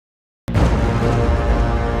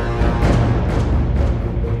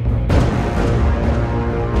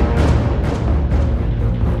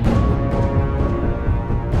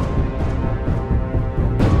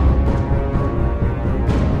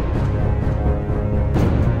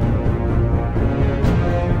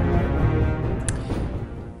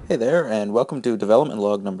Hey there, and welcome to development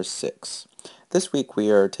log number 6. This week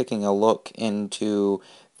we are taking a look into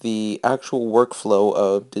the actual workflow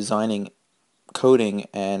of designing, coding,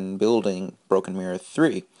 and building Broken Mirror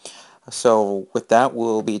 3. So with that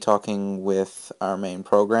we'll be talking with our main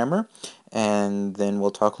programmer, and then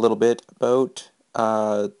we'll talk a little bit about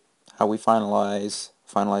how we finalize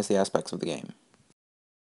the aspects of the game.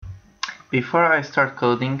 Before I start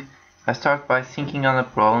coding, I start by thinking on a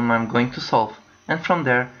problem I'm going to solve, and from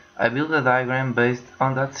there I build a diagram based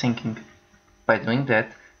on that thinking. By doing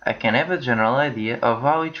that, I can have a general idea of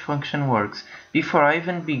how each function works before I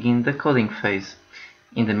even begin the coding phase.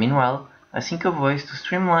 In the meanwhile, I think of ways to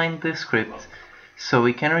streamline the script so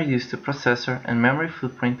we can reduce the processor and memory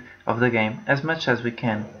footprint of the game as much as we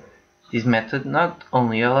can. This method not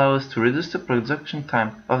only allows us to reduce the production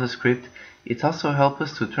time of the script, it also helps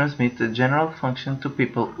us to transmit the general function to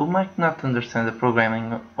people who might not understand the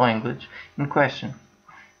programming language in question.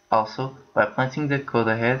 Also, by planting the code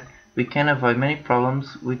ahead, we can avoid many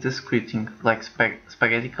problems with the scripting, like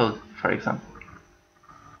spaghetti code, for example.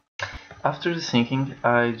 After the thinking,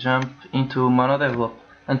 I jump into monodevelop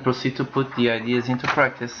and proceed to put the ideas into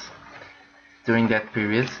practice. During that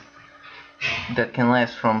period, that can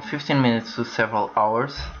last from 15 minutes to several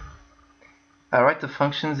hours, I write the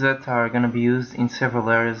functions that are going to be used in several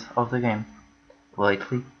areas of the game.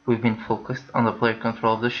 Lately, we've been focused on the player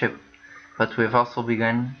control of the ship, but we've also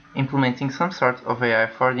begun implementing some sort of AI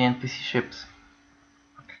for the NPC ships.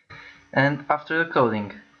 And after the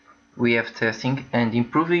coding, we have testing and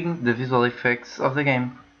improving the visual effects of the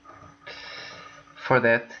game. For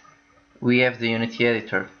that, we have the Unity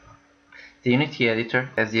editor. The Unity editor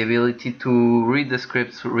has the ability to read the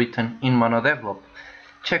scripts written in monodevelop,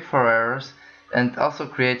 check for errors, and also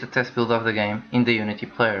create a test build of the game in the Unity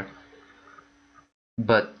player.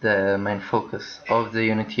 But the main focus of the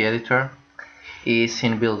Unity editor is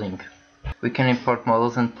scene building. We can import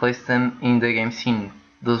models and place them in the game scene.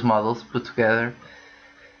 Those models, put together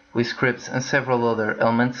with scripts and several other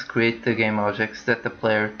elements, create the game objects that the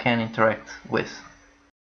player can interact with.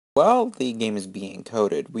 While the game is being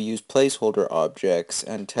coded, we use placeholder objects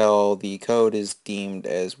until the code is deemed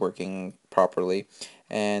as working properly,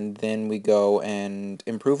 and then we go and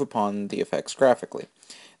improve upon the effects graphically.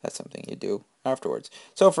 That's something you do afterwards.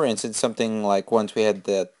 So for instance, something like once we had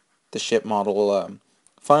the ship model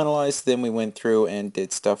finalized, then we went through and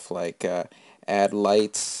did stuff like add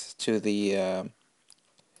lights to the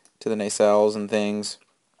nacelles and things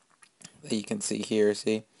that you can see here,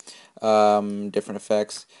 different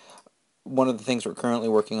effects. One of the things we're currently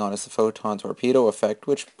working on is the photon torpedo effect,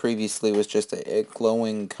 which previously was just a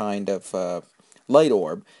glowing kind of light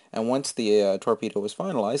orb. And once the torpedo was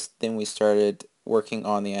finalized, then we started working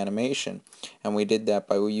on the animation. And we did that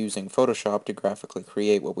by using Photoshop to graphically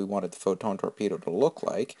create what we wanted the photon torpedo to look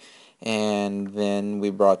like. And then we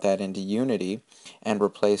brought that into Unity and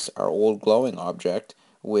replaced our old glowing object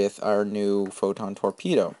with our new photon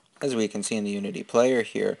torpedo. As we can see in the Unity player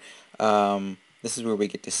here, this is where we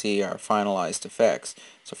get to see our finalized effects.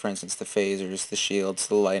 So for instance, the phasers, the shields,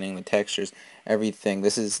 the lighting, the textures, everything.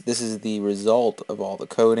 This is the result of all the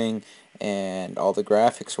coding and all the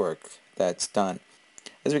graphics work that's done.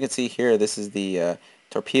 As we can see here, this is the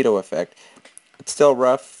torpedo effect. It's still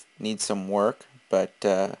rough, needs some work, but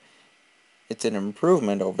it's an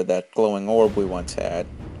improvement over that glowing orb we once had.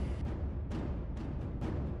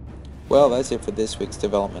 Well, that's it for this week's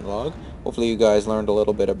development log. Hopefully you guys learned a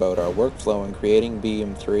little bit about our workflow in creating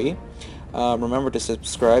BM3. Remember to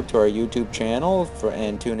subscribe to our YouTube channel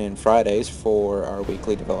and tune in Fridays for our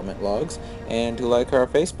weekly development logs, and to like our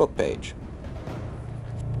Facebook page.